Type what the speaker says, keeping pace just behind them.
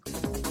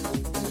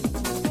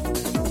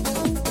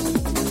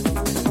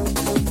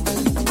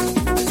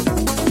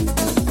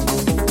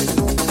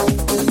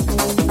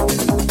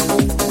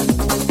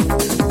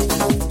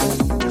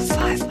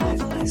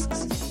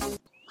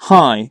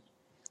Hi,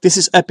 this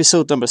is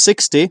episode number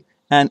 60,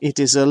 and it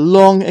is a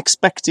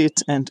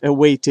long-expected and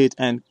awaited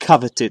and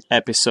coveted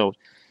episode.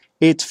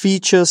 It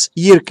features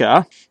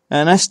Jirka,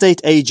 an estate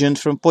agent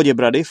from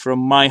Poděbrady, from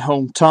my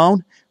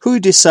hometown,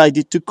 who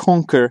decided to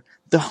conquer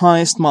the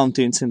highest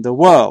mountains in the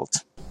world.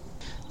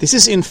 This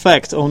is in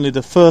fact only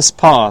the first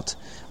part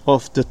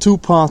of the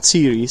two-part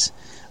series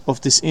of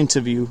this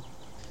interview.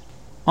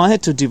 I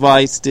had to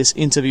divide this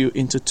interview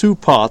into two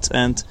parts,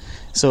 and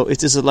so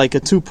it is like a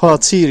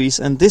two-part series,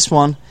 and this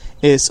one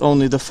is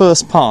only the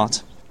first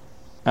part.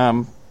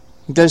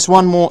 There's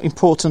one more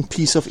important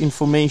piece of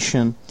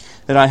information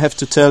that I have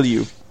to tell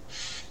you.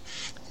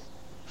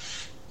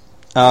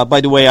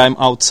 By the way, I'm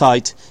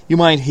outside. You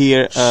might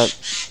hear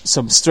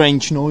some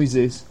strange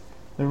noises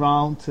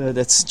around.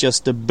 That's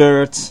just a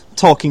bird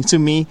talking to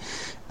me.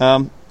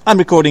 I'm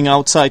recording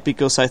outside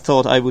because I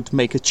thought I would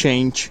make a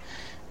change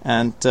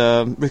and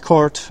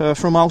record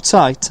from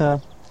outside to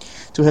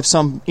have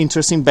some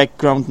interesting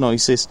background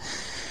noises.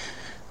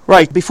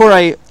 Right, before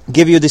I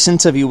give you this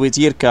interview with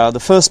Jirka,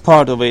 the first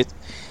part of it,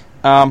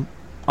 I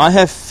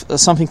have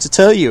something to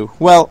tell you.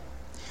 Well,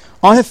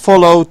 I have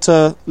followed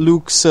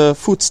Luke's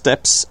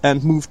footsteps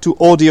and moved to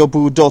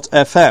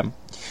audioboo.fm.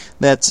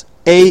 That's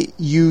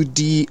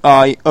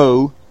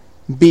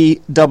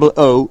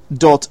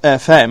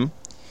AUDIOBOO.fm.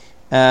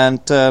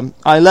 And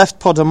I left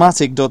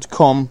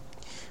podomatic.com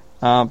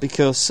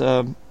because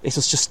it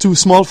was just too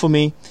small for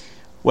me.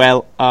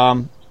 Well,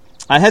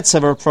 I had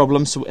several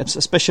problems,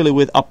 especially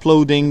with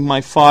uploading my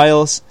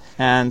files,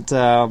 and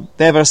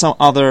there were some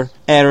other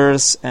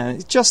errors, and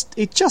it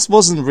just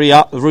wasn't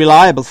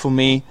reliable for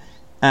me.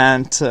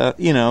 And there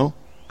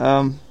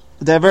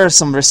were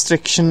some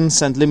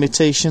restrictions and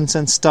limitations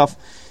and stuff.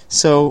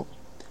 So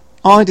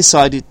I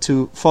decided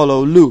to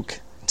follow Luke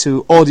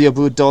to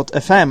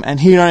audioboo.fm, and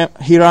here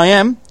I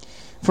am.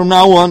 From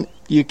now on,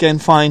 you can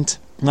find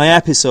my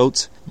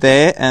episodes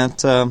there,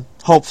 and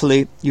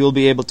hopefully you'll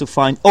be able to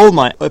find all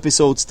my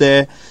episodes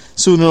there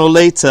sooner or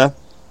later.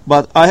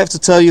 But I have to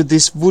tell you,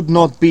 this would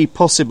not be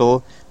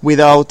possible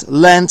without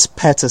Lance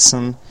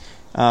Patterson,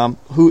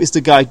 who is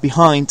the guy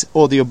behind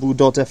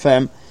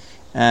audioboo.fm,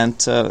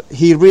 and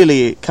he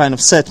really kind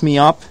of set me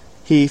up.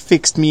 He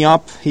fixed me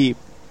up. He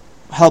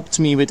helped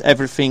me with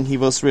everything. He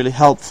was really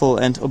helpful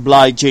and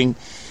obliging,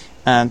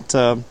 and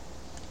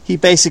he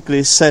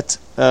basically set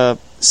up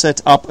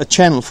a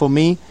channel for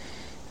me.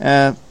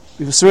 It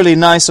was really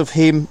nice of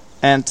him,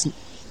 and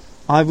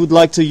I would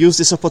like to use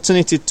this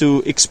opportunity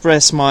to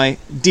express my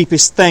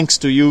deepest thanks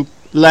to you,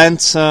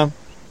 Lance.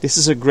 This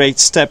is a great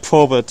step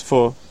forward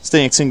for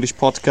Staying English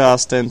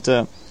podcast, and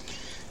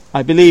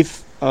I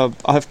believe I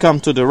have come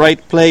to the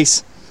right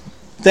place.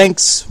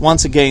 Thanks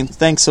once again.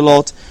 Thanks a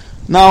lot.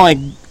 Now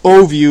I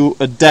owe you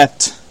a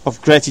debt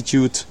of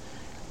gratitude,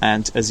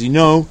 and as you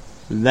know,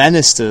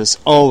 Lannisters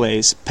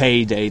always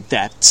pay their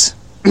debts.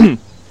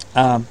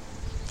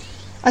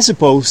 I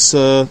suppose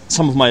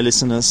some of my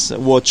listeners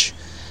watch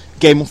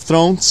Game of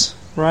Thrones,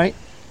 right?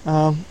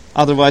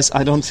 Otherwise,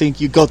 I don't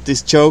think you got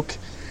this joke.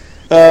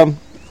 I'm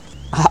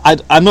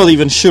not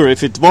even sure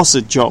if it was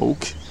a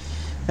joke.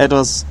 It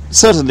was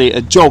certainly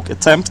a joke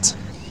attempt.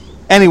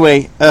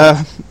 Anyway,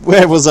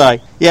 where was I?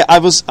 Yeah, I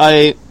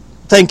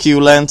thank you,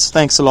 Lance.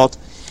 Thanks a lot.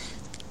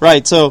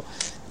 Right, so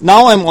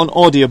now I'm on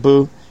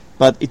Audioboo,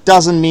 but it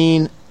doesn't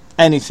mean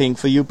anything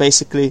for you,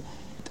 basically.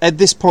 At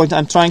this point,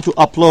 I'm trying to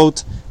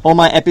upload all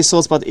my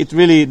episodes, but it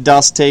really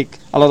does take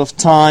a lot of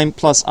time.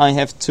 Plus, I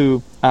have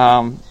to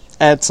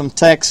add some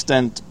text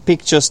and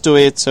pictures to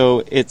it,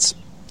 so it's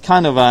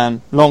kind of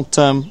a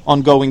long-term,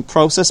 ongoing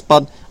process,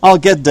 but I'll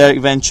get there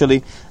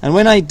eventually. And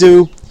when I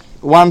do,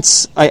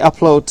 once I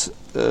upload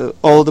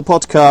all the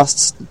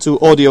podcasts to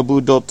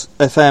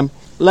audioboo.fm,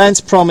 Lance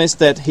promised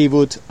that he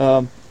would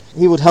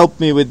help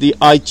me with the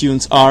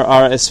iTunes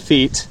RRS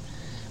feed,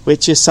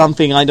 which is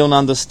something I don't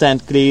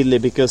understand clearly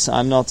because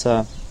I'm not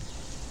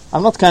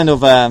kind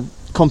of a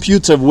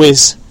computer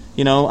whiz,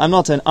 I'm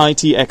not an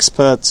IT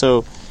expert,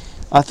 so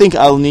I think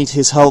I'll need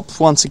his help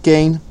once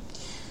again.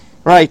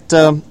 Right,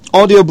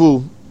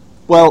 Audioboo.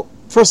 Well,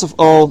 first of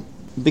all,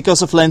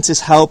 because of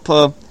Lance's help,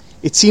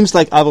 it seems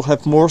like I will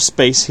have more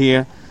space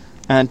here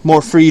and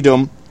more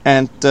freedom,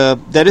 and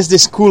there is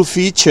this cool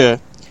feature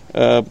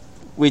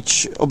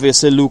which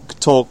obviously Luke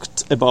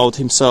talked about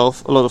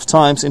himself a lot of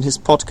times in his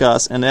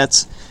podcast, and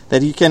that's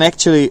that you can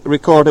actually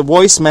record a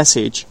voice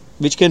message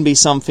which can be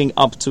something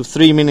up to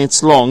 3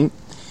 minutes long.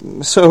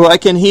 So I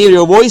can hear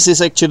your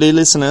voices, actually,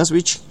 listeners,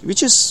 which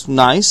is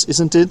nice,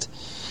 isn't it?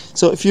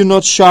 So if you're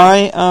not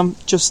shy,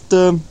 just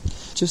go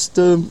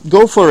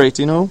for it,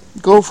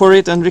 Go for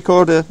it and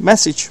record a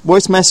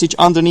voice message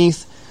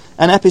underneath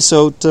an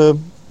episode.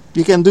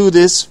 You can do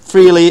this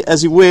freely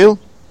as you will.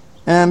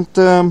 And,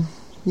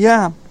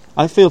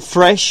 I feel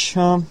fresh.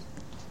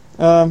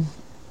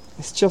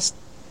 It's just,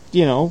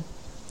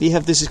 we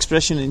have this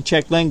expression in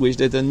Czech language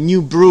that a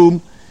new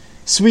broom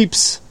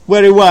sweeps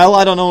very well.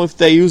 I don't know if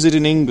they use it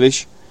in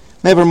English.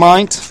 Never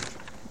mind.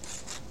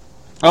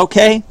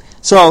 Okay,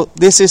 so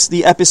this is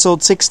the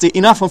episode 60.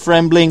 Enough of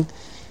rambling.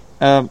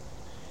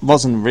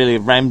 wasn't really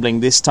rambling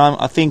this time.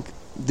 I think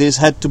this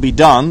had to be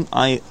done.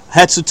 I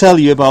had to tell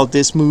you about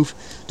this move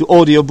to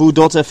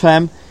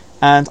audioboo.fm,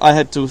 and I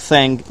had to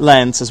thank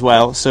Lance as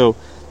well. So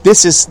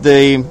this is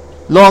the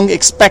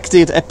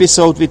long-expected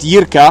episode with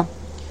Jirka.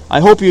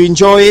 I hope you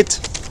enjoy it,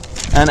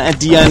 and at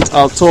the end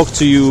I'll talk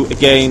to you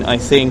again, I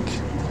think.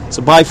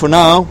 So bye for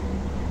now.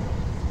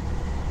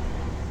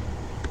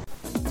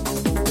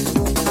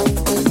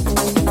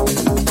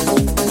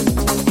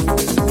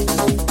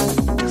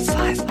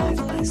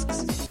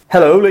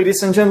 Hello,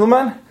 ladies and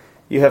gentlemen.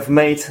 You have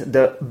made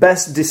the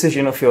best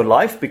decision of your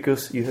life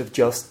because you have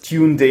just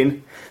tuned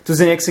in to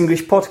the Next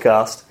English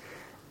podcast.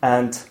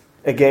 And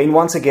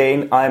once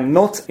again, I'm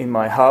not in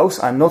my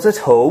house, I'm not at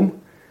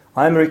home.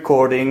 I'm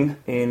recording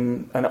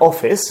in an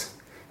office.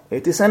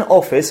 It is an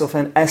office of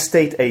an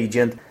estate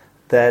agent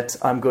that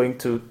I'm going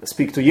to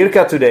speak to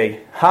Jirka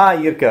today. Hi,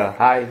 Jirka.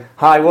 Hi.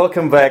 Hi,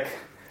 welcome back.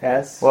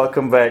 Yes.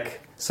 Welcome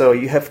back. So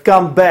you have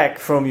come back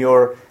from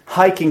your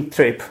hiking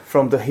trip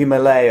from the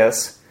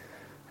Himalayas.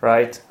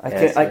 Right,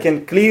 I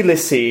can clearly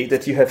see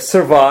that you have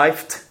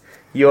survived.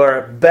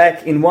 You're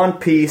back in one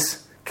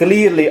piece,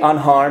 clearly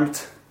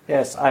unharmed.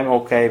 Yes, I'm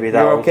okay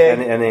without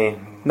any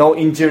no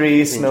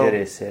injuries.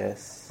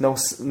 Yes. No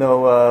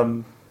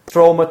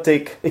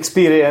traumatic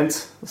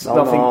experience.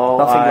 Nothing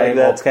like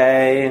that.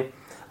 Okay.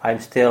 I'm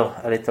still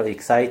a little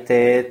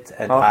excited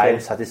and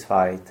I'm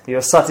satisfied. You're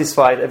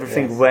satisfied.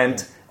 Everything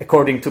went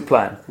according to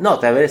plan.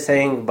 Not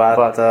everything,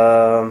 but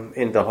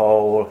in the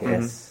whole,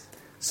 yes.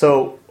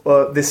 So.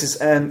 This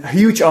is a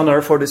huge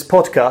honor for this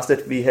podcast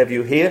that we have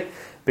you here,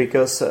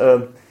 because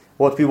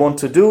what we want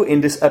to do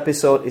in this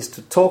episode is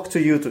to talk to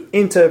you, to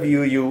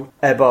interview you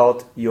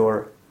about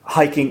your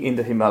hiking in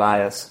the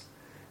Himalayas.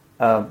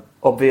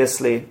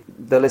 Obviously,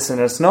 the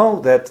listeners know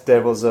that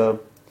there was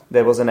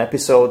an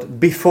episode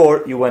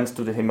before you went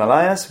to the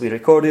Himalayas. We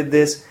recorded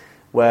this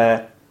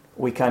where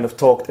we kind of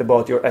talked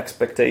about your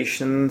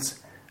expectations,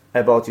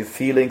 about your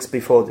feelings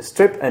before this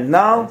trip, and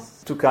now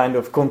to kind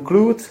of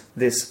conclude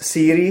this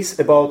series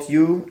about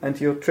you and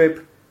your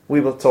trip,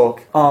 we will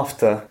talk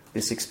after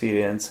this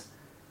experience.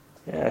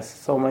 Yes,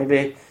 so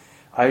maybe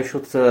I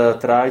should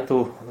try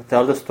to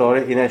tell the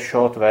story in a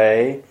short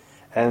way,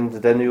 and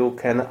then you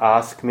can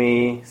ask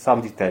me some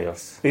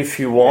details. If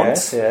you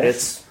want,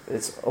 it's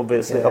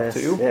obviously up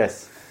to you.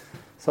 Yes.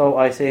 So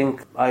I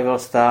think I will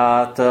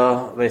start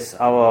with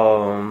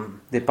our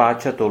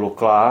departure to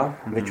Lukla,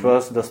 which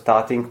was the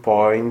starting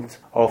point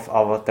of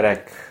our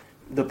trek.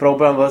 The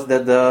problem was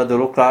that the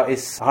Lukla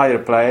is a higher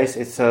place,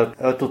 it's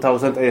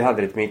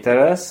 2,800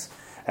 meters,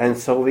 and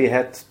so we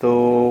had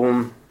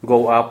to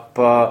go up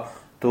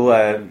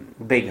to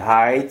big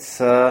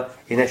heights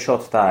in a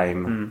short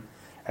time.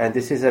 And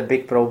this is a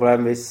big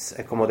problem with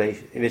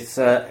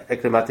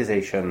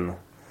acclimatization.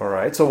 All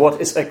right, so what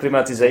is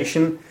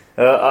acclimatization?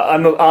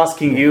 I'm not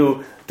asking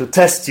you to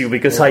test you,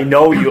 because I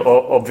know you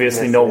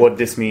obviously know what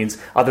this means.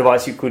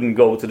 Otherwise, you couldn't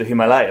go to the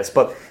Himalayas.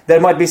 But there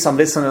might be some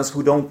listeners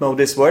who don't know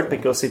this word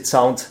because it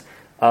sounds,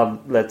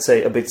 let's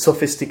say, a bit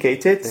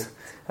sophisticated.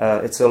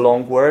 It's a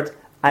long word.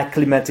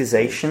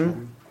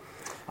 Acclimatization.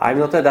 I'm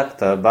not a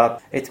doctor,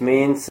 but it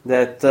means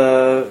that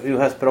you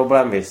have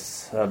problem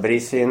with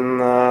breathing,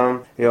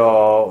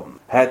 your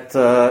head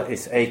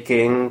is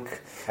aching,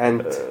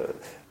 and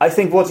I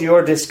think what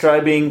you're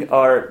describing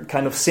are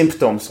kind of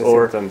symptoms,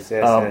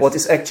 what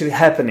is actually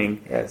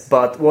happening. Yes.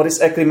 But what is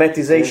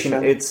acclimatization?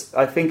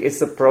 I think it's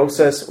the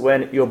process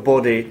when your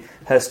body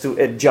has to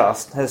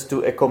adjust, has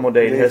to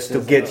accommodate, has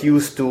to get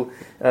used to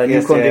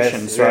new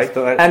conditions, right?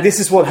 And this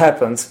is what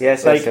happens.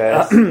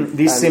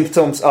 These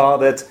symptoms are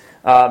that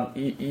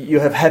you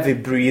have heavy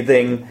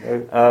breathing,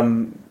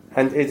 and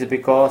it's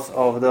because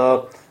of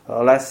the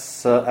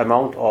less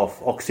amount of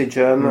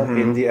oxygen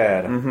in the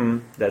air.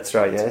 That's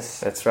right. Yes,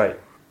 that's right.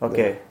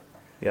 Okay,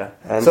 yeah.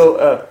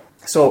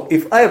 So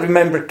if I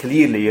remember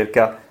clearly,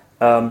 Jirka,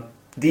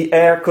 the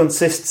air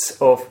consists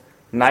of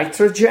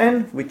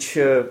nitrogen, which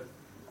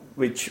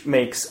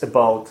makes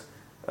about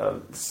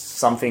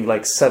something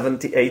like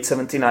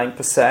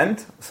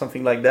 78-79%,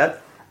 something like that,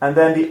 and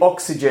then the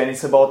oxygen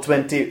is about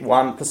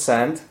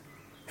 21%,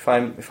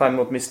 if I'm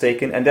not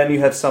mistaken, and then you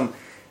have some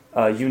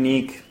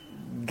unique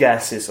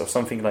gases or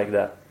something like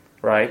that,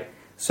 right?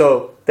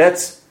 So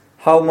that's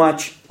how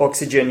much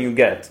oxygen you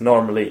get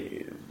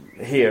normally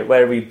here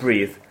where we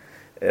breathe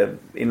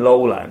in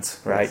lowlands,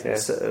 right?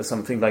 Yes.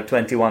 Something like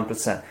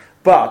 21%.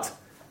 But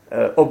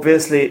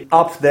obviously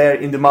up there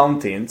in the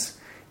mountains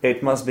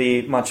it must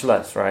be much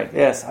less, right?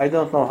 Yes, I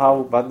don't know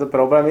how, but the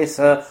problem is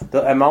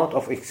the amount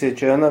of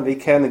oxygen we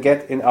can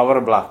get in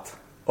our blood.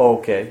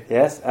 Okay.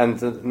 Yes, and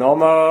the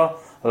normal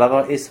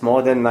level is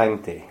more than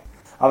 90.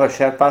 Our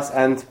Sherpas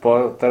and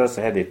porters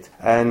had it.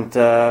 And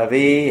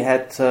we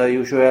had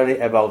usually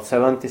about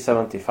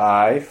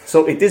 70-75.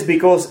 So it is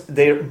because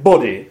their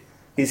body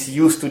is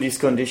used to these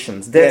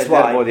conditions. That's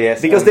why. Body,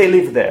 because they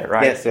live there,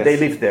 right? Yes. They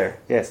live there.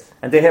 Yes.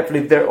 And they have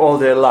lived there all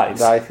their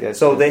lives. Yes,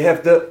 so they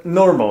have the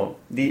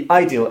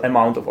ideal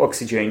amount of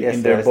oxygen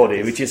in their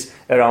body, which is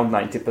around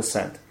 90%.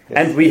 Yes.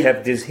 And we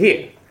have this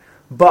here.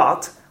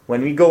 But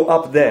when we go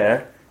up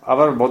there,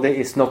 our body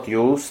is not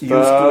used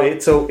to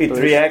it, so it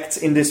reacts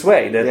in this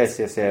way. That yes.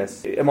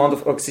 the amount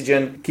of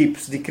oxygen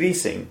keeps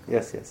decreasing.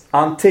 Yes.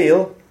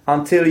 Until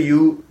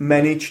you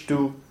manage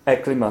to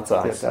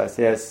acclimatize.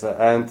 Yes.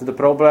 And the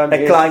problem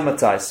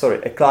acclimatize.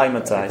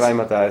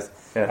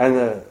 Yeah.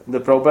 And the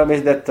problem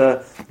is that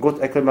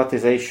good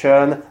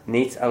acclimatization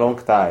needs a long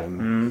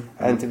time.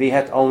 And we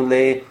had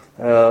only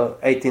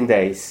 18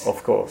 days.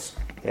 Of course.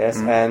 Yes,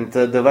 and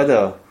the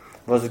weather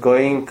was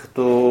going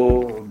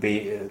to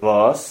be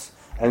worse,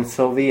 and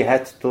so we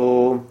had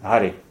to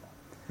hurry.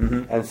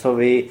 And so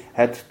we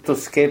had to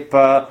skip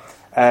a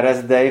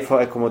rest day for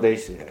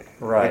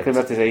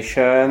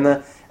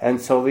acclimatization,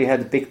 and so we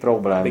had big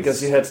problems.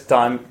 Because you had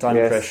time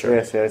pressure.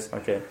 Yes.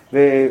 Okay.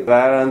 We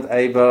weren't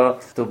able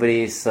to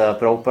breathe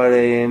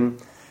properly.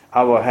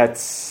 Our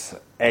heads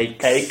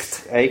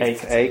ached.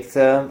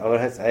 Our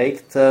heads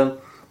ached.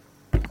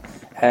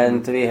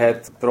 And we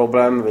had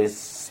problem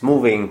with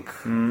moving.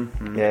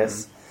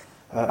 Yes.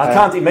 I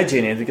can't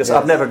imagine it because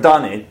I've never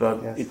done it,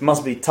 but it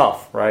must be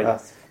tough, right?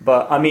 Yes.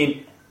 But I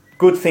mean,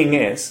 good thing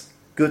is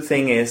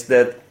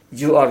that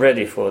you are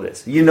ready for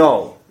this. You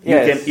know,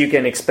 you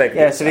can expect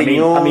yes, this. I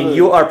mean,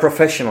 you are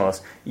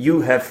professionals.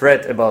 You have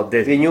read about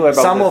this. We knew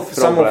about some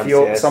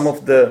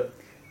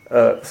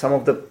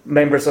of the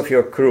members of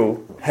your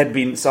crew had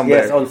been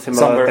somewhere on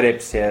similar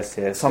trips.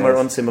 Somewhere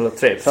on similar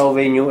trips. So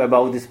we knew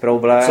about this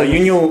problem. So you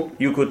knew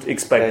you could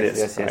expect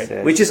this, right?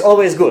 Yes. Which is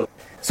always good.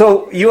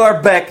 So you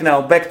are back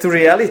now, back to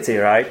reality,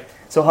 right?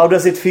 So how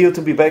does it feel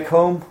to be back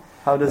home?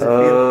 How does it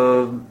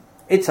feel?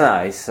 It's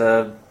nice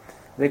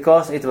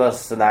because it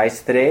was a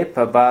nice trip,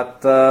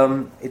 but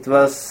it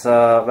was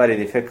very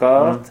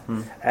difficult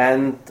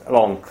and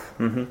long.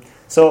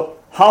 So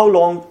how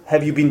long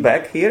have you been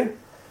back here?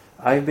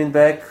 I've been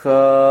back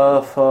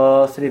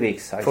for 3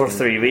 weeks. For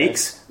 3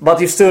 weeks?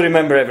 But you still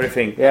remember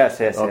everything?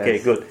 Yes. Okay,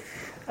 good.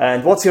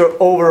 And what's your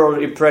overall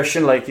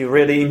impression? Like, you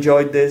really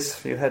enjoyed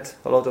this? You had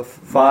a lot of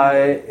fun?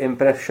 My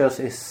impression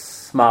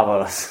is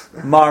marvelous.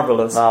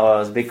 Marvelous,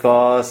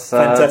 because...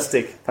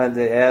 fantastic.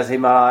 Yes,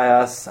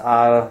 Himalayas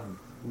are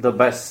the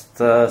best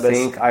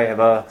thing I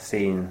ever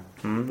seen.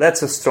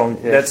 That's a strong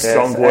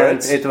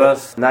word. It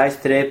was nice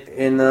trip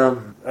in a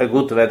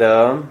good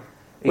weather.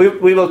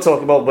 We will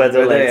talk about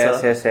weather later.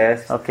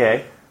 Yes.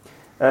 Okay.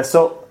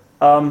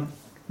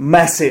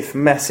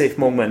 Massive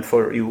moment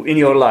for you in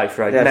your life,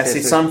 right?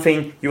 Massive,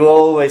 something you will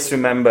always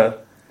remember.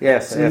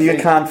 Yes. You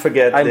can't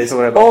forget I'm this.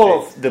 Sure about all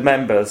of the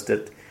members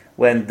that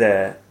went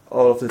there,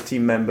 all of the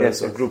team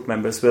members or group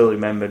members will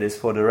remember this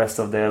for the rest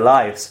of their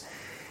lives.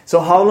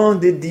 So how long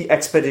did the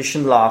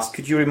expedition last?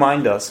 Could you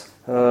remind us?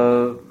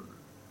 The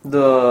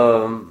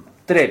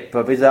trip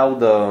without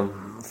the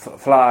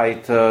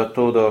flight to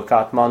the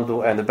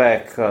Kathmandu and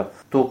back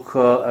took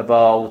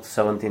about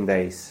 17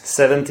 days.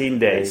 17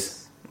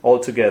 days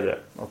altogether.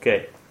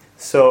 Okay.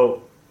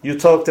 So you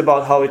talked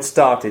about how it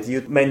started.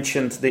 You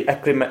mentioned the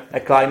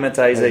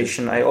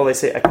acclimatization. I always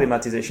say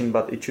acclimatization,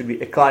 but it should be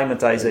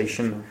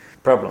acclimatization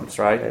problems,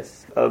 right?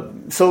 Yes.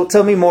 So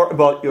tell me more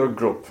about your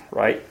group,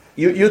 right?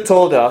 You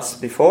told us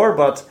before,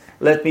 but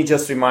let me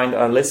just remind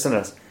our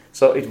listeners.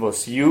 So it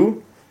was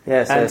you.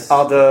 Yes.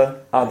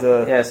 Other.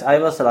 Yes, I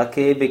was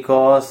lucky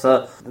because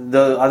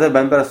the other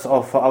members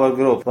of our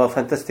group were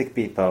fantastic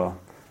people.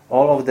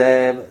 All of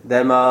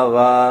them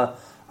were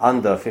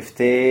under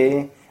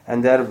 50,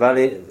 and they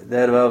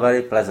were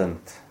very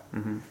pleasant.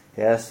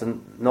 Yes,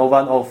 no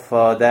one of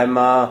them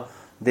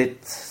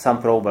did some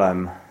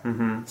problem.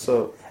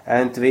 So,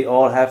 and we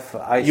all have.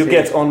 You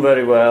get on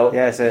very well.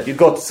 Yes. You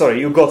got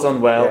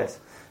on well. Yes.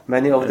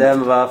 Many of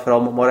them were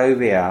from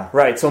Moravia.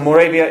 Right. So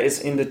Moravia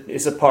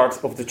is a part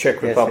of the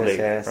Czech Republic,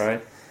 yes.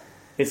 right?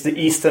 It's the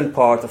eastern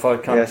part of our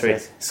country.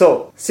 Yes.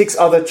 So 6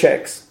 other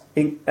Czechs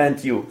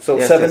and you. So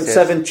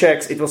seven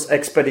Czechs. It was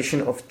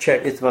expedition of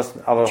Czech. It was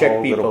our Czech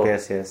whole people.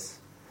 group. Yes.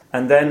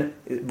 And then,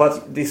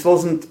 but this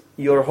wasn't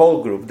your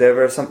whole group. There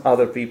were some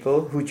other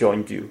people who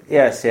joined you.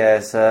 Yes.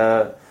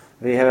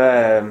 We have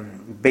a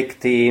big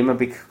team, a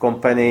big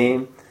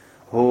company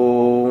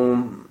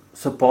who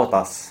support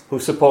us. Who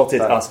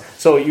supported us.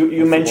 So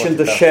you mentioned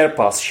the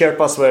Sherpas.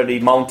 Sherpas were the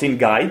mountain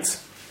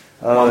guides.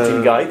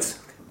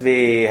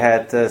 We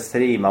had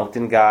 3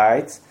 mountain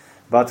guides,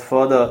 but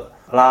for the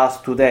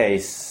last 2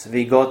 days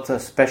we got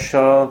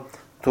special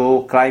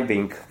 2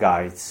 climbing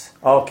guides.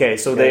 Okay,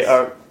 so they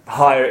are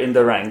higher in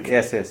the rank.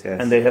 Yes.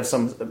 And they have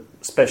some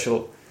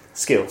special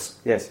skills.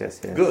 Yes.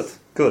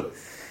 Good.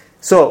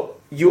 So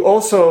you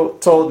also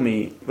told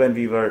me when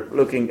we were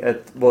looking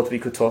at what we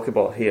could talk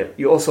about here,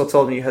 you also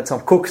told me you had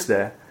some cooks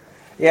there.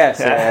 Yes.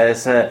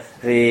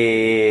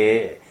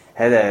 We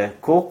had a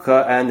cook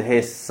and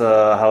his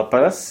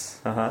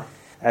helpers,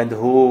 and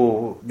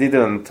who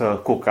didn't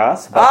cook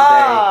us,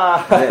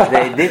 but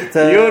they did.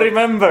 You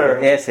remember?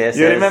 Yes.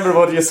 You remember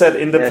what you said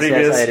in the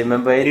previous? Yes, I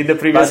remember it. In the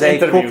previous but they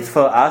interview. cooked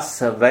for us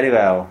very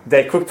well.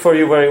 They cooked for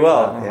you very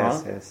well.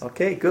 Yes.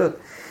 Okay, good.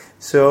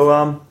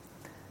 So,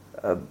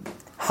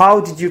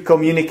 how did you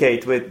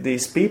communicate with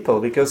these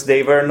people? Because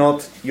they were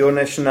not your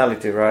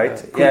nationality, right?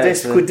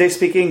 Could they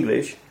speak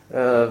English?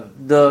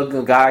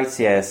 The guides,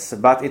 yes,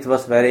 but it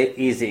was very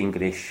easy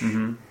English.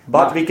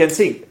 But we can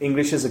see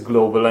English is a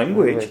global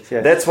language.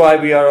 Yes. That's why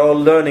we are all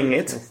learning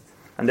it,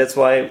 and that's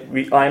why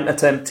I'm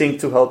attempting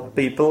to help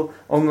people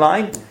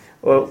online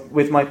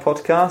with my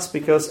podcast,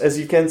 because as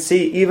you can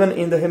see, even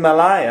in the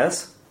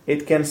Himalayas,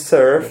 it can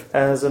serve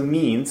as a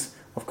means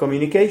of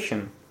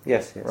communication.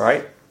 Yes.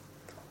 Right?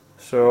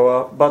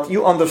 So, but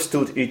you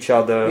understood each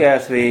other.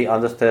 Yes, we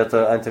understood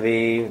and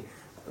we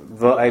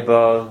were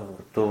able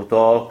to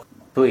talk,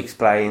 to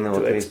explain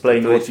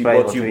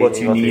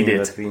what you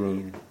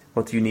needed.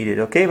 What we needed.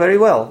 Okay, very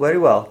well, very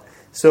well.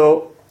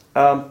 So,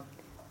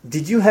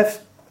 did you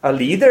have a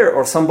leader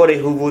or somebody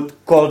who would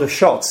call the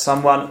shots,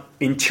 someone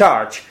in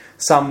charge,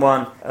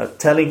 someone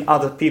telling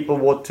other people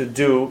what to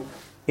do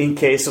in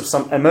case of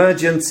some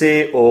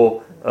emergency,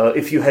 or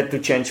if you had to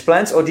change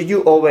plans, or did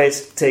you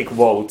always take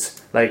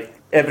votes? Like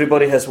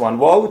everybody has one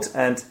vote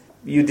and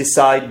you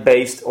decide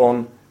based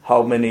on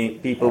how many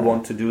people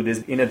want to do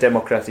this in a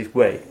democratic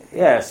way?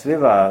 Yes, we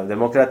were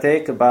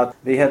democratic, but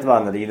we had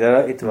one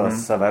leader. It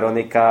was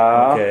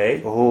Veronica,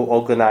 who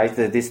organized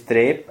this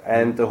trip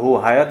and who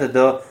hired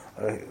the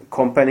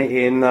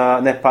company in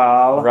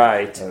Nepal,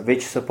 right,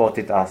 which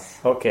supported us.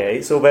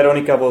 Okay, so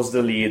Veronica was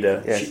the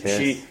leader.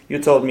 Yes, you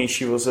told me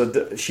she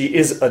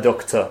is a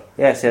doctor.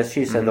 Yes,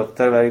 she's a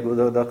doctor, very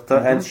good doctor,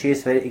 and she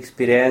is very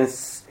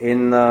experienced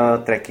in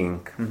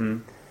trekking.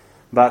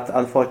 But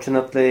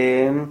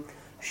unfortunately,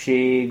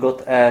 she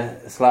got a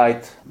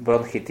slight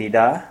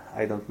bronchitis.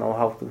 I don't know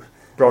how to.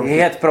 He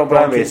had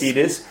problems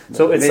bronchitis.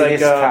 So it's like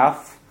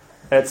cough.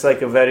 It's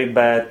like a very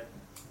bad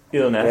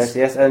illness.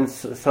 Yes, and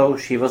so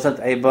she wasn't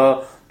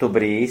able to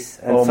breathe,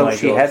 and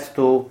she had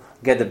to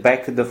get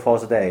back the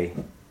fourth day.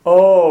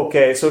 Oh,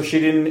 okay. So she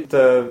didn't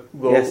go.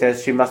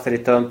 Yes, she must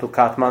return to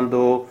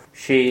Kathmandu.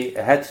 She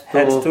had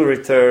to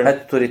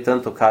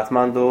return to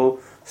Kathmandu,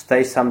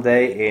 stay some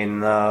day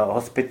in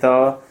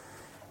hospital,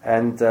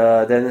 and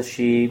then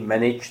she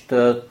managed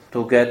to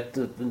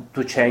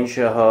change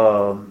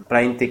her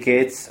plane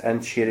tickets,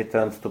 and she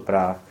returned to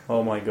Prague.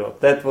 Oh my God,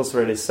 that was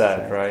really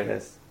sad, right?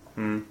 Yes.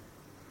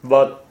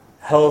 But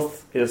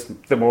health is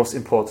the most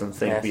important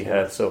thing we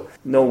have, so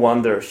no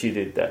wonder she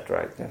did that,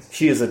 right? Yes.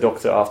 She is a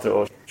doctor after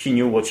all. She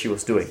knew what she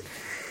was doing.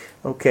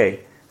 Okay,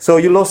 so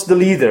you lost the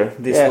leader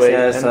this way.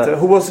 Yes, and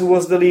who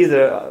was the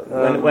leader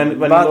when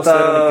you lost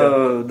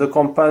Veronica? The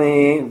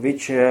company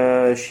which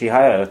she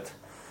hired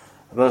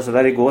was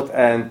very good,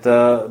 and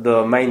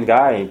the main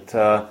guide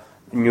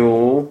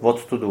knew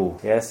what to do.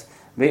 Yes,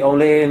 we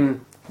only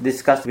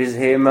discussed with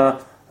him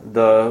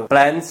the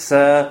plans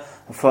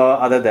for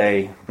other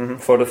day.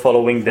 For the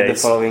following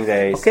days.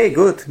 Okay,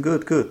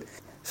 good.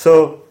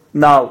 So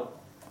now,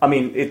 I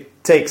mean,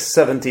 it takes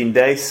 17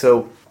 days,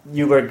 so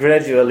you were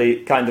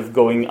gradually kind of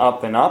going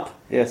up and up.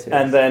 Yes.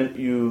 And then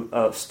you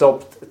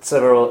stopped at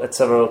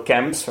several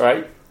camps,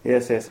 right?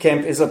 Yes.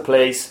 Camp is a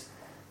place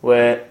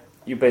where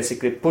you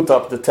basically put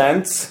up the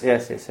tents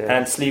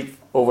and sleep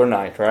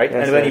overnight, right?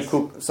 Yes, and when you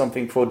cook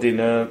something for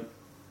dinner,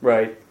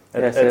 right?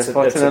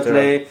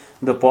 Fortunately,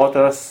 the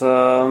porters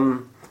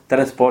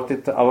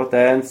transported our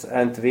tents,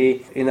 and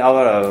we, in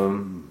our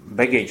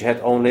baggage, had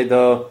only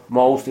the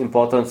most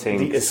important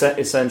things. The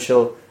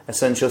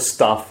essential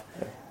stuff,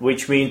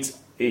 which means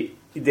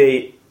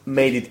they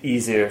made it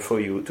easier for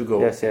you to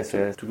go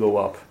to go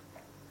up,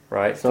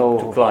 right? So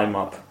to climb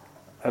up.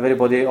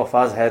 Everybody of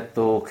us had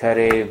to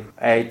carry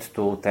 8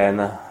 to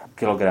 10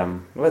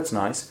 kilogram. Well, that's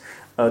nice.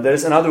 There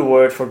is another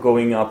word for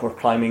going up or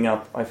climbing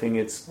up. I think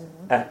it's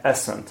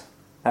ascent.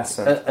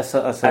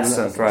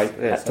 Ascent, right?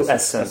 Yes, to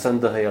ascend.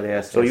 Ascend the hill,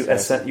 yes. So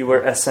you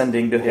were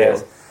ascending the hill.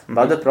 Yes.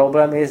 But the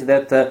problem is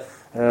that the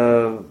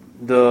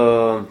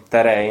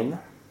terrain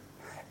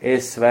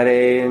is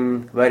very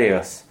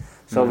various.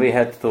 So we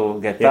had to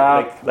get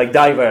up. Like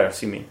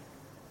diverse, you mean?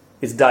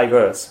 It's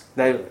diverse.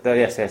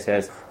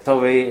 Yes. So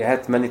we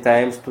had many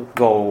times to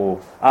go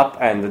up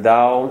and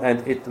down,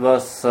 and it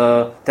was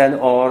 10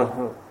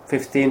 or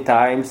 15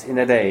 times in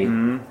a day.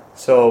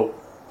 So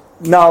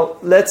now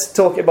let's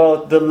talk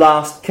about the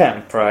last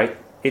camp, right?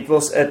 It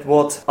was at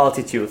what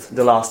altitude,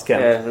 the last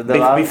camp?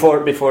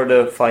 Before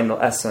the final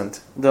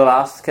ascent. The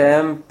last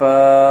camp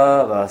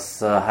was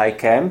high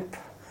camp,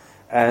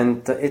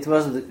 and it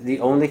was the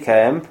only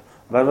camp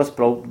where was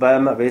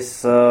problem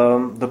with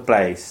the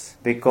place.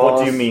 Because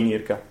what do you mean,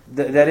 Jirka?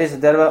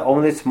 There were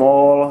only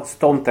small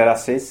stone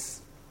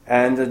terraces,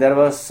 and there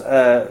was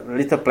a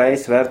little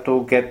place where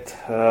to get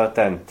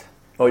tent.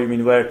 Oh, you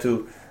mean where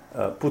to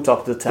put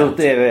up the tent?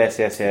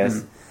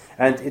 Yes.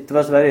 And it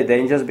was very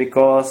dangerous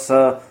because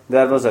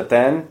there was a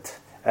tent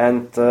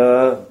and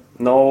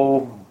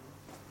no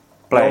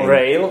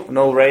plane.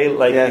 No rail,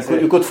 like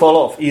you could fall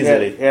off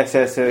easily.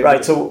 Yes.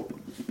 Right, so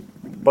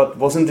But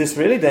wasn't this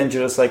really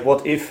dangerous? Like,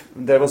 what if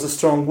there was a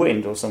strong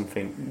wind or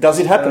something? Does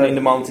it happen in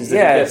the mountains that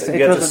yes, you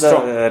get a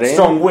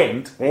strong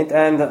wind?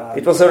 And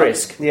it was a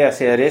risk. Yes,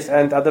 a risk.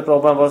 And other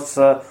problem was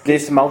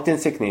this mountain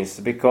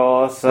sickness,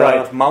 because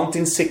right,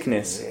 mountain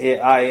sickness.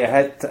 I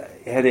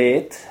had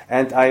it,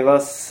 and I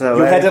was.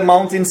 You had a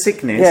mountain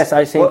sickness. Yes,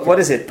 I think. What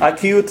is it?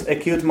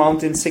 Acute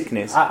mountain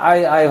sickness.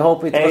 I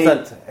hope it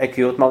wasn't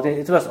acute mountain.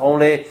 It was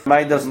only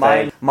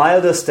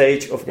milder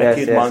stage of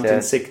acute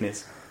mountain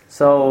sickness.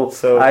 So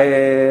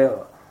I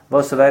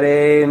was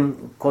very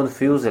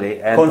confused.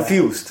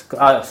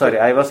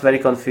 I was very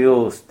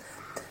confused,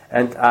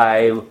 and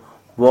I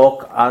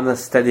walked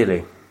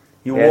unsteadily.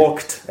 You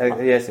walked.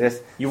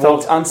 Yes. You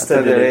walked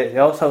unsteadily.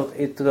 Also,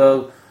 it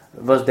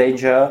was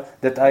danger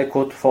that I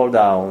could fall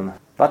down,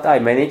 but I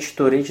managed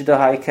to reach the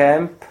high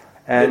camp.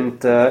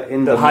 And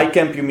in the high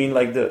camp, you mean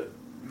like the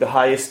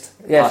highest?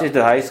 Yes, it's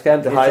the highest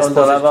camp. It's on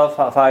the level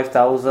of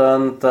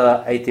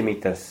 5,080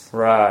 meters.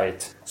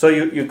 Right. So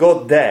you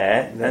got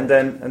there, and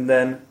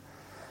then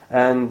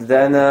the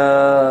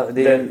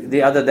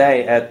other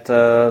day at.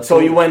 So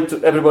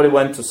everybody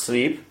went to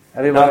sleep.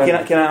 Now,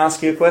 can I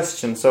ask you a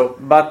question? So,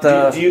 but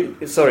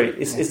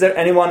is there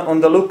anyone on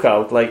the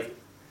lookout? Like,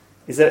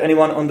 is there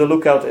anyone on the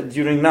lookout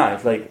during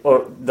night? Like,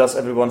 or does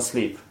everyone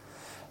sleep?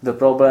 The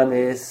problem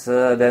is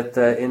that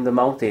in the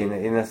mountain,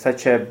 in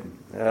such a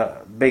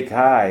big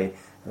height,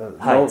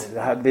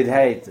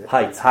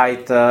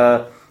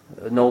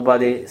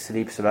 nobody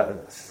sleeps well.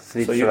 So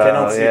you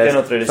cannot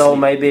really so sleep.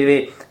 Maybe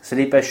we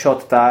sleep a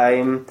short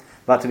time,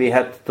 but we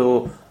had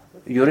to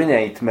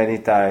urinate many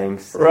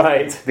times.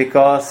 Right.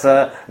 Because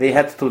we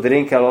had to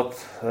drink a lot.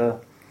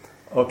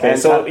 Okay,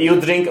 so you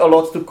drink a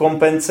lot to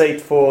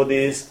compensate for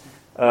this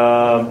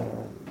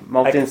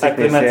mountain sickness,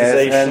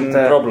 acclimatization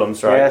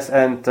problems, right? Yes,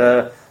 and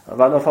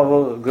one of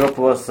our group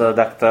was a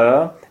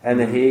doctor, and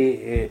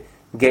he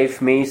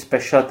gave me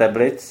special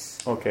tablets,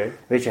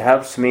 which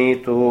helps me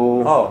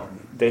to. Oh,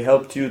 they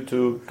helped you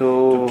to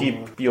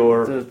keep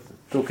your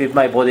to keep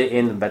my body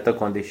in better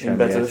condition, in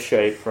better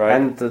shape, right?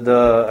 And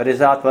the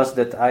result was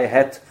that I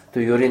had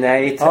to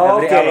urinate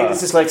every hour.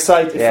 This is like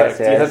side effect.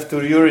 You have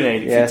to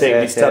urinate if you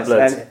take these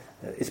tablets. And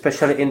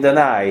especially in the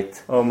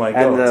night. Oh my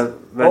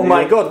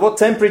god! God! What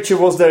temperature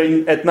was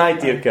there at night,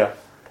 Jirka?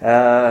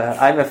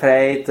 I'm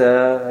afraid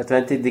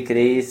 20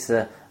 degrees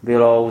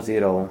below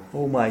zero.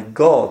 Oh my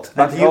god!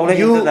 But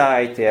only in the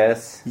night,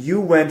 yes.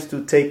 You went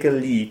to take a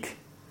leak.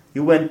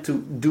 You went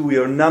to do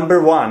your number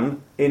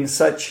one in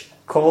such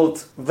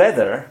cold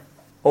weather.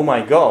 Oh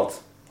my god!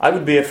 I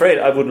would be afraid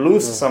I would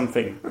lose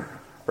something.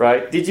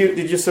 Right? Did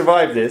you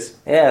survive this?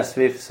 Yes,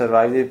 we've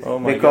survived it. Oh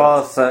my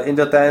because in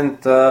the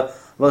tent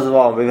was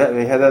warm. We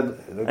had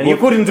and you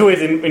couldn't do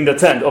it in the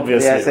tent,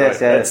 obviously. Yes.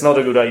 That's not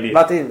a good idea.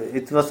 But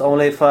it was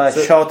only for a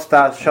short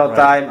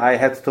time. I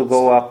had to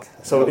go up.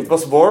 So it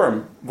was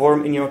warm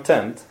in your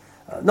tent.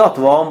 Not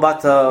warm,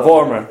 but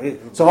warmer.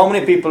 So how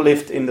many people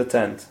lived in the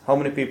tent? How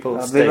many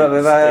people stayed?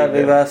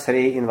 We were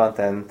 3 in one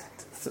tent.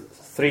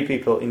 3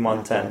 people in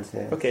one tent.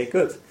 Yes. Okay,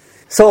 good.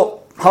 So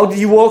how did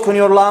you walk on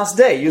your last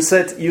day? You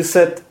said you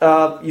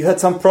had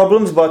some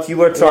problems, but you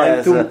were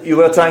trying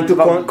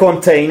to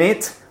contain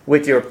it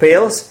with your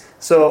pills.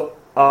 So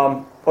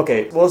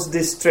was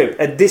this trip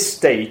at this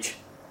stage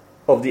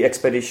of the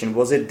expedition,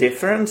 was it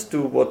different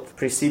to what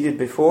preceded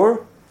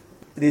before?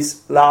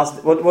 This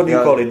last, what do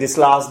you call it? This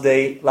last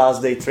day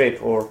trip,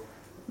 or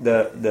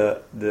the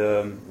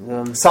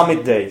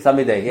summit day?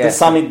 Summit day, yes. The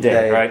summit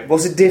day, right?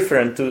 Was it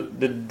different to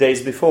the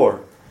days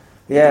before?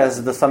 Yes,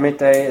 the summit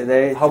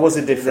day. How was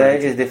it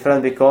different? Day is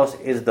different because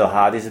it's the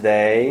hardest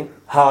day.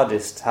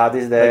 Hardest day.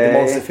 Like the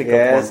most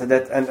difficult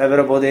one. And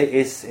everybody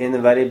is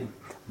in very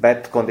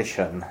bad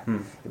condition.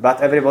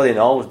 But everybody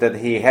knows that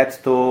he had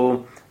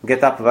to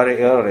get up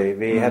very early.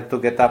 We had to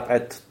get up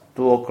at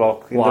 2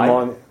 o'clock in the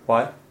morning.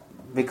 Why?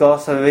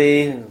 Because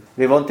we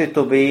wanted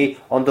to be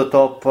on the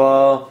top.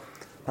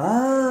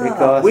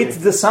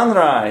 With the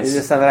sunrise. With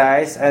the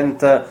sunrise, and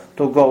to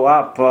go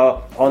up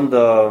on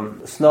the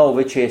snow,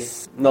 which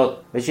is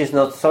not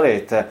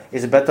solid,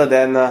 is better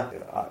than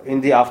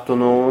in the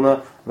afternoon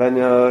when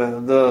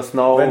the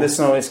snow. When the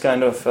snow is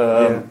kind of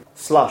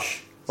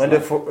slush. When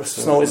the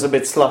snow is a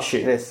bit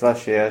slushy. Yes,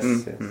 slushy. Yes.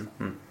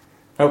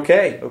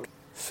 Okay.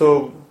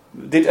 So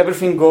did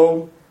everything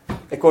go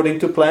according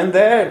to plan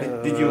there?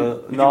 Did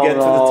you get to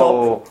the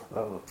top?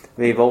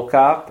 We woke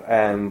up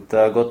and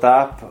got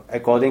up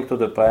according to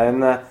the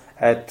plan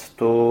at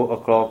 2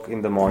 o'clock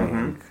in the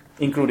morning.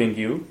 Including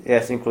you?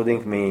 Yes,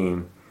 including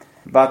me.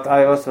 But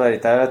I was very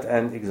tired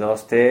and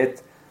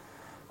exhausted.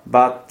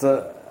 But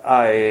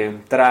I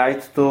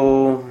tried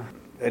to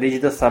reach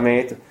the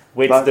summit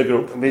with the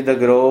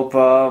group.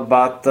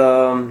 But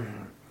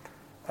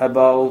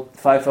about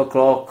 5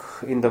 o'clock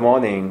in the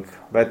morning,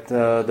 when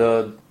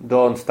the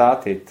dawn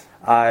started,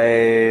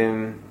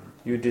 I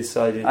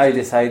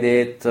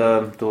decided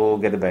to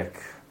get back.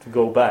 To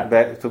go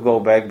back. To go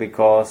back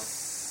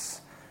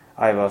because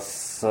I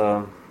was.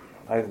 I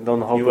don't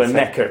know how you to were say.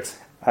 knackered.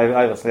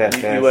 I was.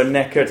 Yes. You were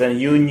knackered, and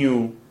you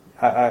knew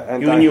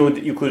You knew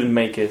that you couldn't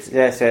make it.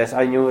 Yes,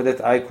 I knew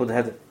that I could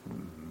have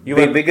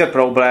bigger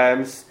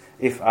problems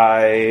if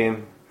I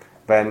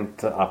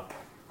went up.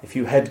 If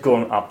you had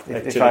gone up,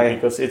 actually,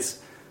 because it's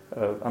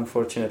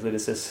unfortunately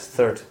this is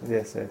third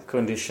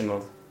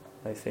conditional,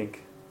 I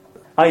think.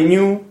 I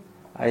knew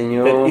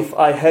that if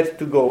I had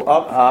to go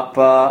up,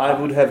 I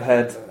would have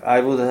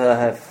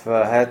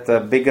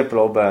had bigger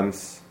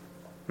problems.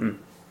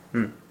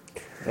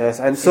 Yes,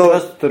 and so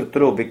it was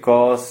true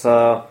because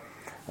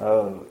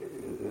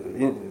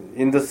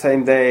in the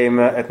same day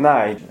at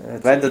night,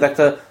 when the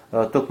doctor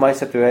took my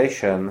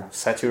saturation.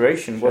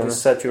 Saturation? What is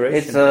saturation?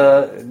 It's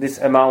this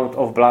amount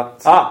of blood.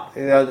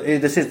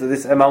 This is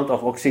this amount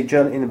of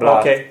oxygen in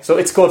blood. Okay, so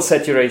it's called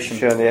saturation.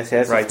 Yes.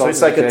 Right, so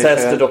it's like a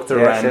test the doctor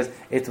ran. Yes.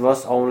 It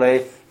was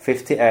only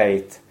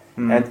 58,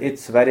 and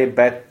it's very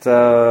bad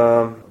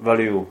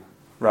value.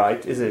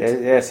 Right, is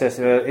it? Yes.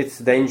 It's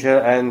danger,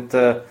 and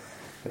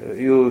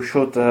you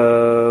should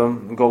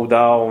go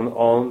down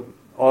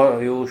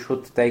or you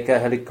should take a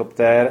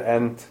helicopter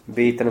and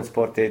be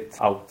transported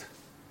out.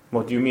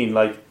 What do you mean?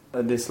 Like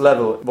this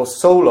level was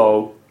so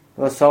low?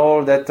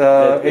 So that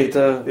it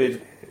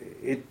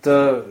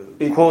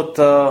could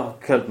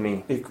kill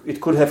me.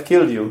 It could have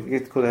killed you?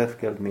 It could have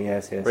killed me,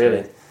 yes. Really?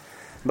 Yes.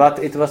 But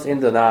it was in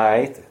the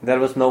night. There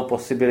was no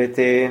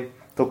possibility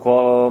to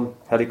call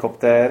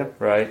helicopter.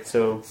 Right,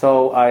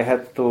 So I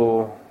had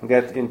to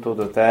get into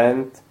the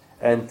tent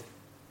and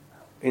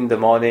in the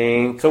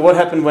morning. So what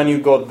happened when you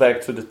got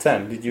back to the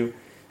tent?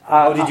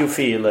 How did you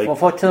feel? Like,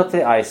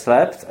 fortunately, I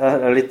slept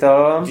a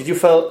little.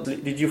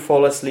 Did you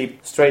fall asleep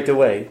straight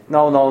away?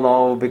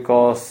 No,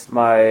 because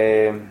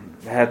my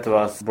head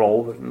was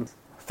broken.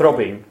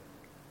 Throbbing.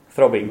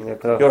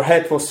 Yeah, Your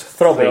head was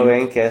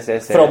throbbing. Yes.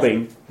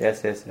 Throbbing.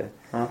 Yes.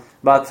 Huh?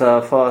 But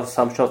for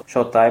some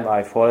short time,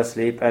 I fall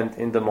asleep, and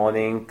in the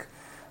morning,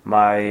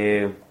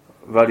 my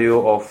value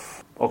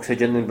of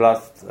oxygen in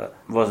blood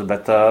was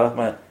better.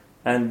 Well,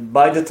 and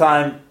by the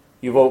time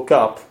you woke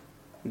up,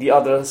 the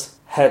others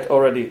had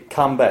already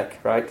come back,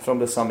 right, from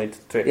the summit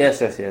trip.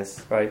 Yes.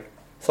 Right.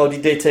 So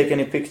did they take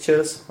any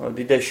pictures, or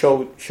did they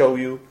show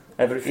you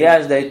everything?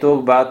 Yes, they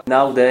took, but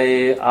now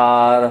they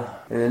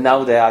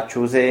are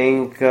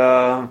choosing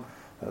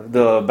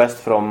the best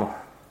from.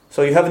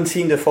 So you haven't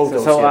seen the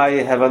photos yet? So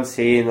I haven't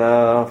seen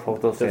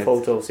photos yet.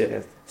 Photos yet.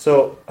 Yes.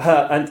 So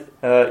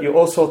you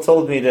also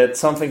told me that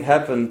something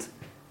happened.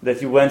 That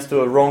you went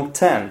to a wrong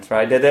tent,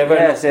 right? That there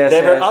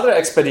were other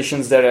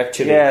expeditions there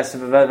actually. Yes,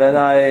 when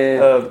I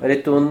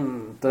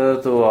returned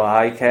to a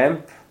high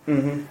camp,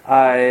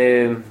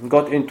 I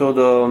got into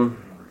the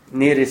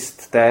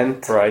nearest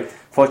tent. Right.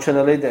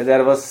 Fortunately,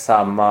 there was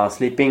some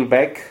sleeping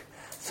bag,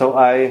 so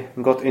I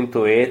got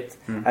into it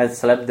and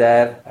slept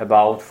there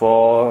about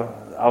 4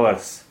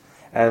 hours.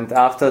 And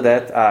after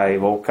that, I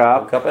woke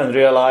up and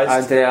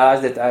realized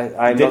that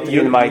I'm not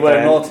in my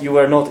tent. You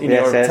were not in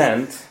your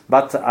tent.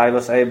 But I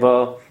was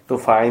able to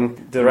find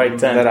the right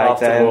tent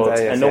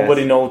afterwards, and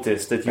nobody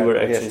noticed that you were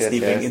actually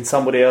sleeping in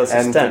somebody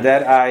else's tent.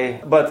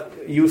 But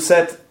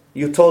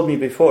you told me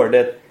before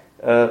that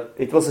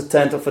it was a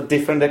tent of a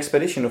different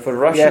expedition, of a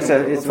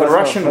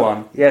Russian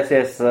one.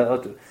 Yes.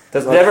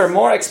 There were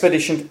more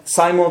expeditions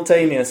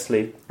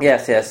simultaneously.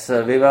 Yes.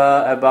 We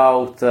were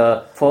about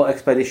 4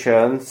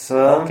 expeditions.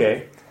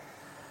 Okay.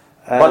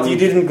 But you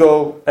didn't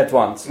go at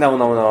once?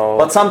 No.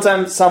 But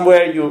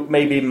somewhere you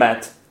maybe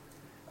met?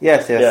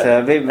 Yes.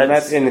 We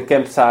met in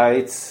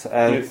campsites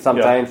and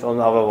sometimes on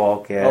our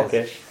walk, yes.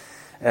 Okay.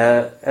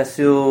 As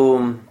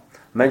you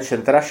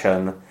mentioned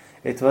Russian,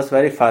 it was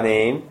very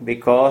funny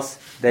because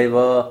they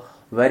were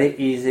very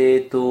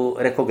easy to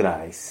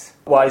recognize.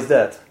 Why is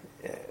that?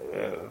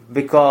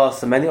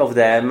 Because many of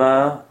them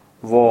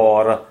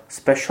wore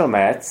special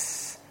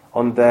mats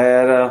on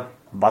their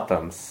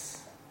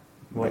bottoms.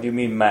 What do you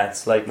mean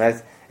mats? Like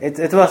mats?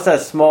 It was a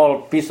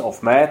small piece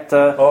of mat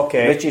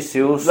which is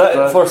used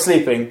for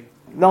sleeping.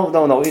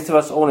 No. It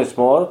was only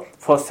small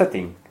for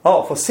sitting.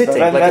 Oh, for sitting,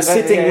 like a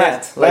sitting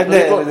mat, like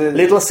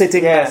little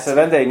sitting mat. Yes,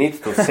 when they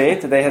need to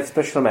sit, they had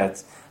special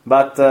mats.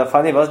 But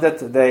funny was that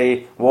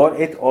they wore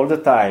it all the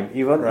time,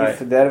 even if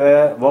they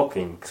were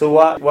walking. So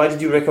why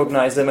did you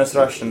recognize them as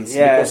Russians?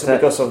 Yes,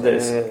 because of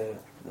this?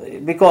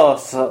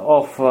 Because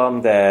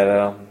of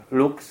their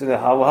looks,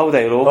 how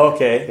they look.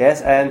 Okay.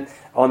 Yes, and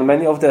on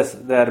many of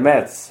their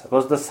mats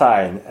was the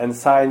sign, and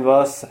sign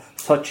was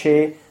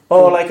Sochi.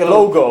 Oh, like a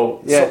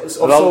logo. Yes,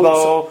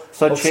 logo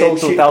Sochi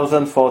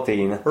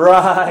 2014.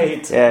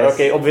 Right. Yes.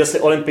 Okay, obviously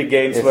Olympic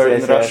Games were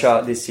in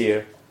Russia this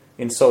year,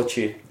 in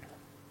Sochi.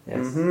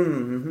 Yes.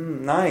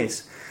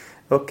 Nice.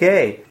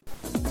 Okay.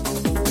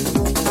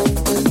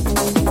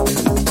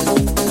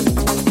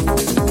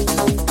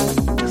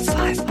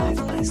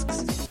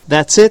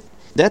 That's it.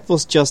 That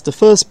was just the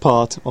first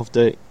part of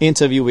the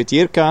interview with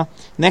Jirka.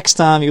 Next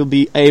time you'll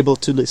be able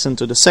to listen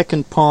to the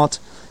second part.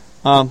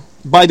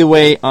 By the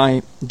way,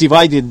 I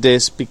divided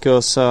this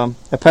because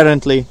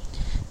apparently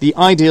the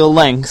ideal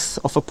length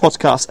of a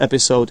podcast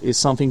episode is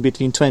something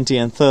between 20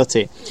 and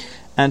 30.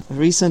 And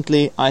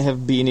recently I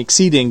have been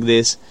exceeding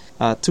this.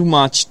 too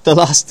much. The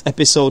last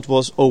episode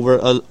was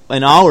over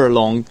an hour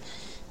long,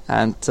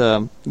 and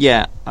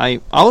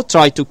I'll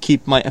try to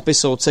keep my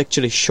episodes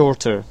actually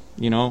shorter.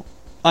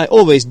 I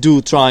always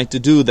do try to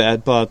do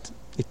that, but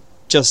I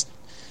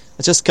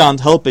just can't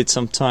help it.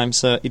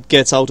 Sometimes it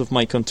gets out of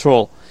my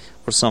control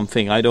or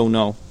something. I don't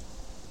know.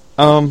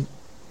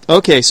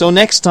 Okay, so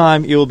next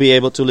time you'll be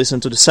able to listen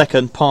to the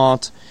second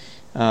part,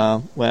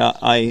 where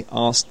I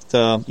asked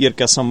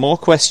Jirka some more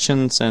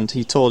questions, and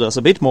he told us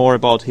a bit more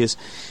about his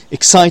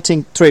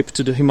exciting trip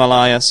to the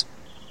Himalayas.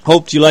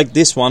 Hope you liked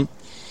this one.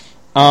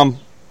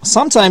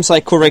 Sometimes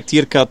I correct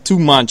Jirka too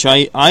much.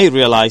 I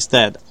realize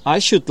that I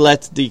should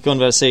let the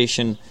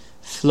conversation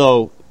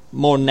flow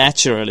more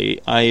naturally.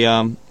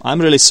 I'm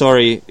really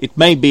sorry. It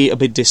may be a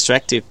bit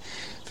distractive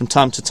from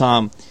time to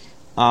time.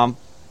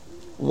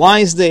 Why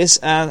is this?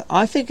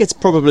 I think it's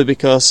probably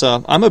because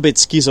I'm a bit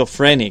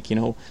schizophrenic.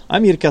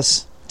 I'm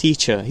Jirka's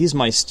teacher. He's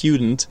my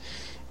student,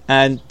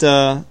 and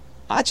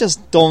I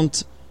just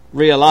don't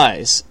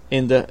realize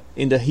in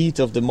the heat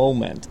of the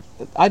moment.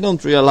 I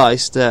don't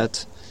realize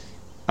that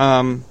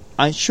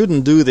I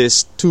shouldn't do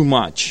this too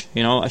much.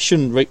 I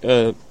shouldn't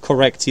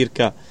correct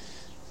Jirka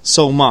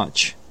so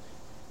much,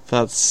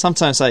 but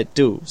sometimes I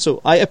do.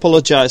 So I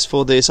apologize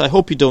for this. I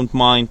hope you don't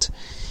mind.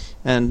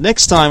 And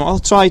next time I'll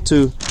try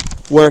to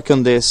work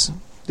on this.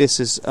 This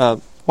is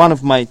one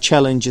of my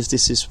challenges.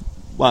 This is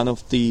one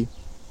of the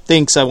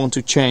things I want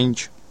to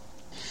change.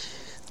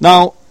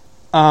 Now,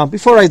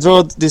 before I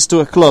draw this to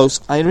a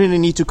close, I really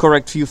need to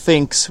correct a few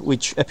things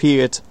which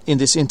appeared in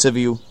this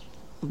interview.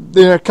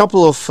 There are a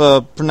couple of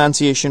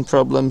pronunciation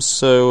problems.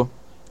 So,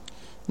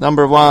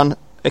 number one,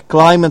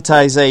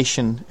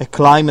 acclimatization,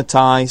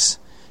 acclimatize,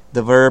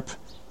 the verb,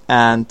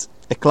 and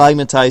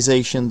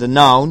acclimatization, the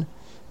noun.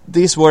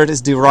 This word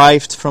is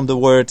derived from the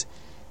word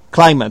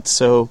climate,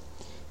 so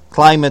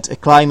climate,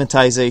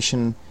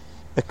 acclimatization,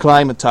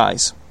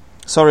 acclimatize.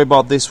 Sorry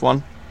about this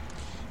one.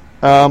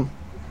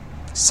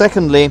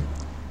 Secondly,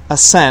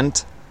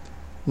 ascent,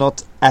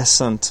 not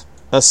ascent,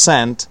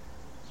 ascent.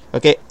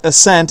 Okay,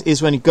 ascent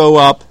is when you go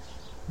up,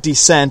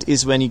 descent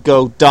is when you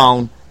go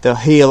down the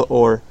hill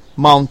or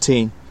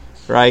mountain,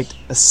 right?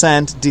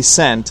 Ascent,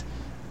 descent.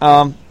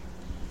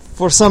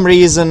 For some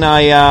reason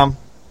I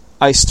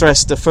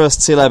stressed the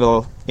first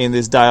syllable in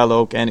this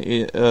dialogue, and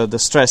the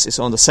stress is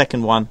on the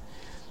second one.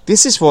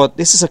 This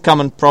is a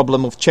common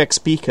problem of Czech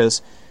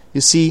speakers.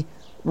 You see,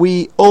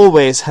 we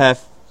always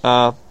have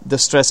the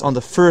stress on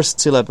the first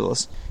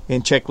syllables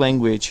in Czech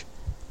language,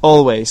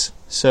 always.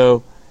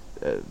 So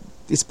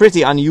it's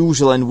pretty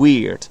unusual and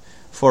weird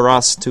for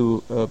us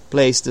to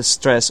place the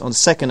stress on the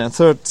second and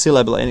third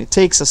syllable, and it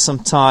takes us some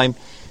time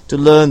to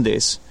learn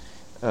this.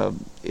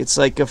 It's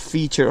like a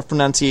feature of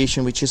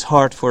pronunciation which is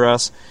hard for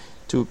us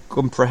to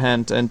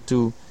comprehend and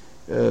to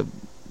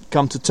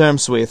come to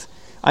terms with.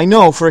 I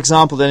know, for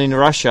example, that in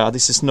Russia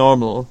this is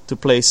normal to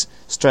place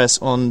stress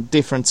on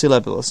different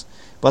syllables,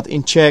 but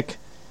in Czech,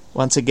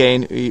 once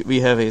again,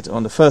 we have it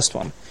on the first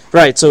one.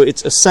 Right, so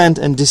it's ascent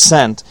and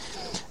descent.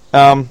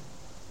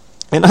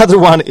 Another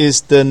one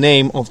is the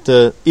name of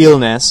the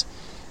illness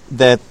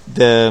that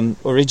the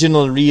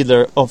original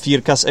reader of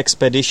Jirka's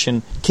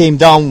expedition came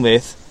down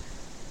with,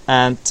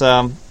 and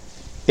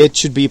it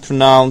should be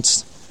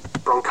pronounced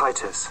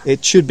bronchitis.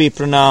 It should be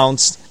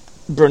pronounced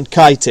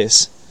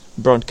bronchitis.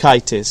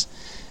 Bronchitis.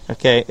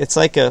 Okay, it's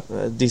like a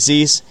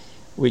disease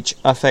which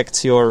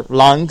affects your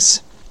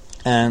lungs,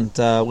 and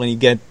when you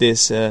get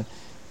this,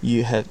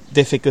 you have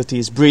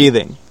difficulties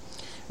breathing.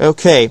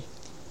 Okay,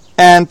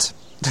 and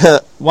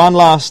one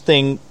last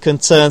thing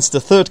concerns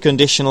the third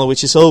conditional,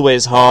 which is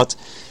always hard.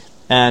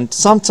 And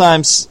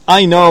sometimes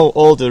I know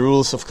all the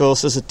rules, of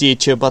course, as a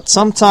teacher, but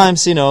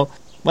sometimes,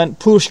 when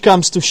push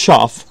comes to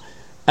shove,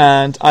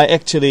 and I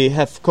actually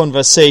have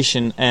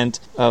conversation, and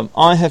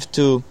I have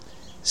to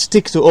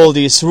stick to all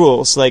these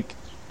rules, like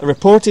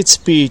reported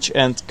speech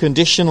and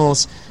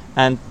conditionals,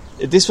 and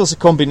this was a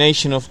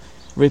combination of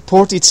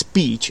reported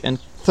speech and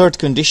third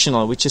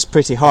conditional, which is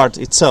pretty hard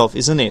itself,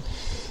 isn't it?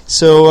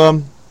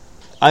 So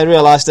I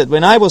realized that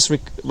when I was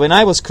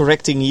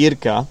correcting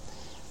Jirka,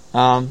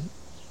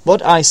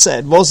 what I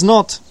said was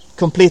not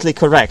completely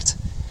correct.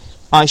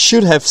 I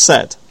should have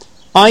said,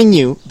 I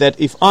knew that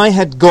if I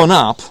had gone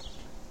up,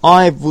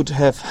 I would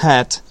have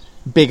had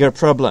bigger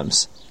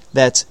problems.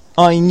 That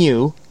I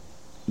knew,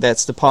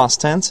 that's the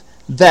past tense,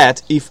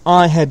 that if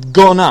I had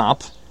gone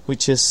up,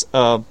 which is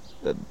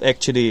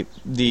actually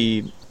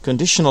the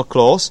conditional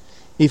clause,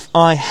 if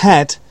I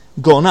had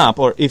gone up,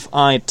 or if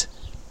I'd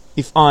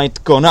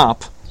gone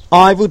up,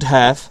 I would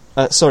have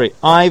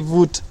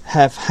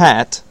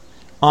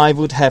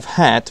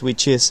had,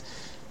 which is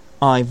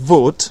I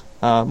would,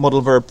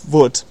 modal verb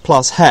would,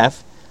 plus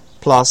have,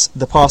 plus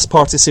the past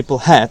participle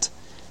had,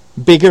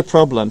 bigger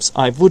problems.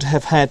 I would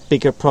have had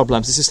bigger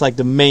problems. This is like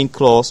the main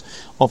clause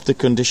of the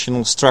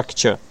conditional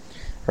structure,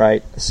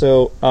 right?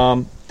 So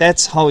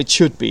that's how it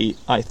should be,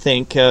 I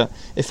think.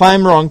 If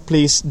I'm wrong,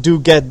 please do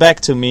get back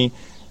to me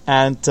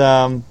and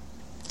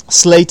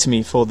slate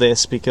me for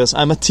this, because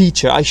I'm a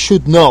teacher. I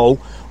should know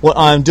what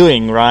I'm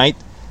doing, right?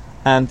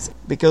 And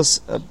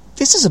because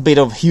this is a bit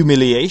of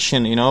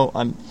humiliation,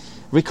 I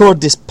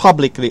record this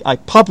publicly, I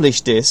publish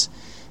this,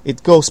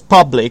 it goes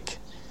public,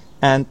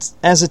 and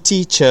as a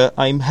teacher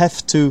I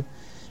have to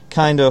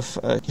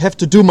have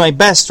to do my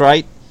best,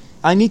 right?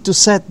 I need to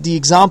set the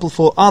example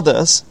for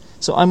others,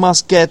 so I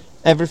must get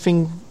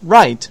everything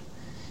right.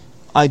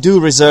 I do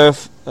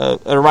reserve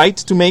a right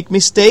to make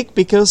mistake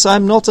because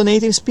I'm not a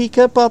native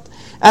speaker, but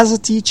as a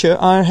teacher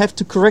I have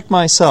to correct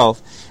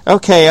myself.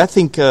 Okay, I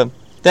think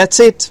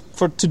that's it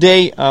for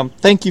today.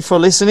 Thank you for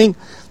listening,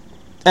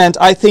 and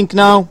I think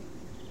now,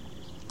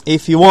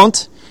 if you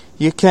want,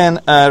 you can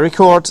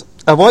record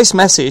a voice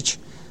message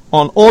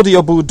on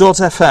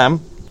audioboo.fm,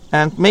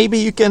 and maybe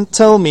you can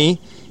tell me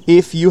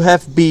if you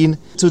have been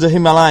to the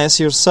Himalayas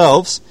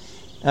yourselves.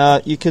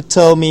 You could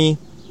tell me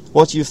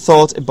what you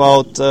thought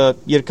about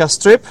Jirka's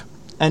trip,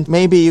 and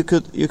maybe you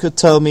could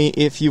tell me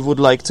if you would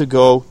like to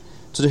go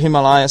to the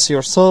Himalayas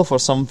yourself or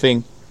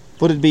something.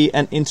 Would it be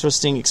an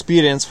interesting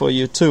experience for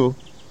you too?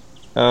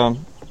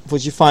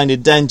 Would you find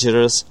it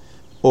dangerous,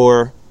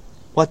 or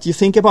what do you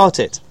think about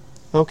it?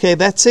 Okay,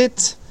 that's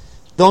it.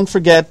 Don't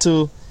forget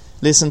to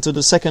listen to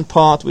the second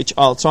part, which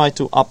I'll try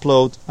to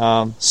upload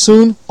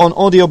soon. On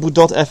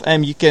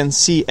audioboo.fm you can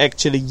see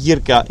actually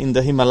Jirka in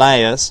the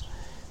Himalayas.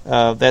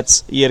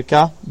 That's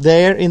Jirka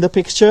there in the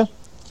picture.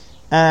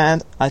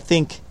 And I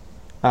think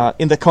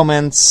in the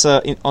comments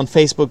on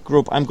Facebook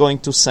group I'm going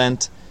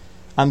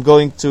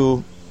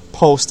to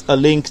post a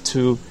link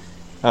to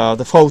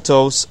the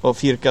photos of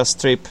Jirka's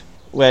trip,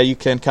 where you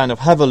can kind of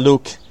have a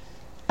look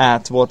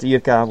at what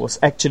Jirka was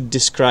actually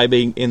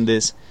describing in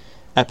this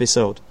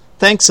episode.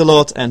 Thanks a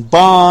lot, and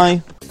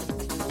bye!